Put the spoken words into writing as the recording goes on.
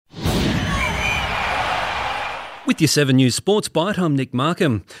With your 7 News Sports Byte, I'm Nick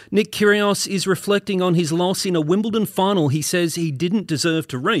Markham. Nick Kyrgios is reflecting on his loss in a Wimbledon final he says he didn't deserve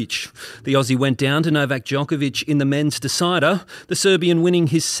to reach. The Aussie went down to Novak Djokovic in the men's decider, the Serbian winning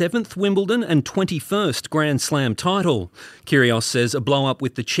his 7th Wimbledon and 21st Grand Slam title. Kyrgios says a blow-up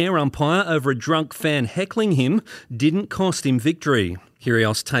with the chair umpire over a drunk fan heckling him didn't cost him victory.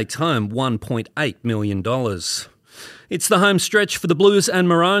 Kyrgios takes home $1.8 million. It's the home stretch for the Blues and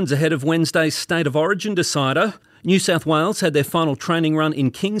Maroons ahead of Wednesday's State of Origin decider. New South Wales had their final training run in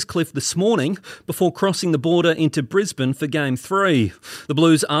Kingscliff this morning before crossing the border into Brisbane for Game 3. The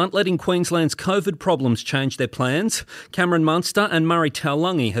Blues aren't letting Queensland's COVID problems change their plans. Cameron Munster and Murray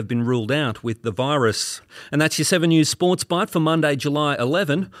Taulagi have been ruled out with the virus. And that's your 7 News Sports Byte for Monday, July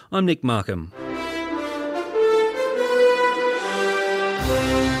 11. I'm Nick Markham.